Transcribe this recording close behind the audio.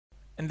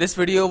In this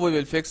video we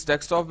will fix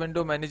desktop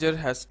window manager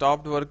has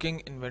stopped working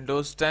in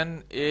Windows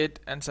 10, 8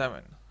 and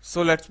 7.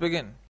 So let's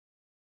begin.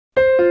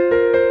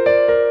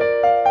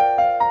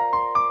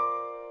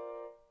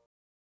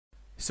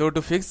 So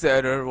to fix the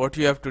error, what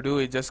you have to do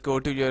is just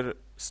go to your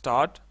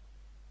start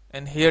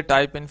and here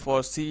type in for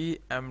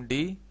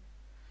CMD,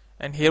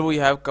 and here we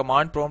have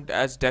command prompt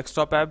as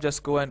desktop app.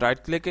 Just go and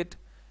right click it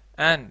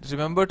and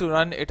remember to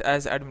run it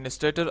as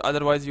administrator,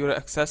 otherwise your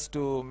access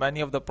to many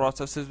of the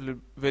processes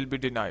will be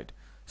denied.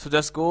 So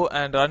just go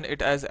and run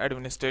it as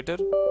administrator,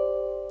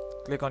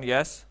 click on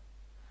yes,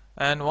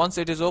 and once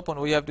it is open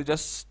we have to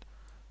just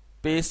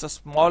paste a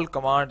small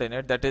command in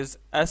it, that is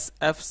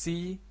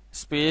sfc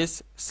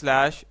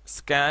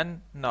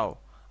 /scannow.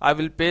 I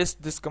will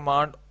paste this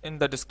command in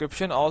the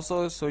description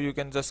also, so you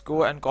can just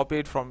go and copy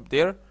it from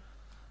there.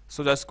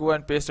 So just go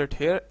and paste it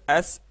here,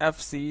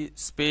 sfc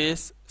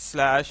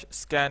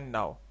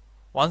 /scannow.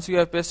 Once you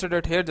have pasted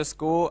it here, just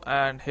go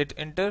and hit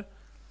enter,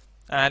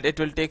 and it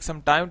will take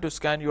some time to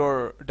scan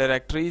your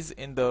directories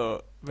in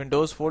the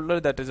Windows folder,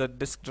 that is a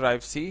disk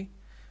drive C,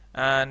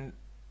 and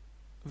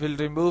will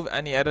remove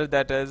any error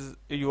that is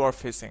you are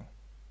facing.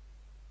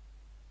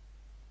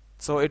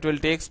 So it will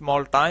take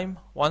small time.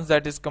 Once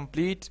that is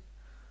complete,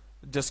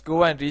 just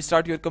go and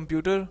restart your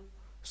computer.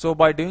 So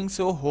by doing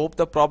so, hope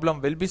the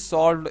problem will be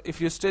solved. If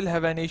you still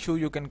have any issue,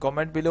 you can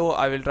comment below.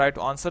 I will try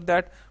to answer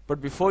that.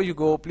 But before you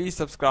go, please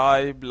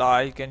subscribe,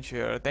 like and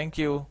share. Thank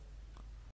you.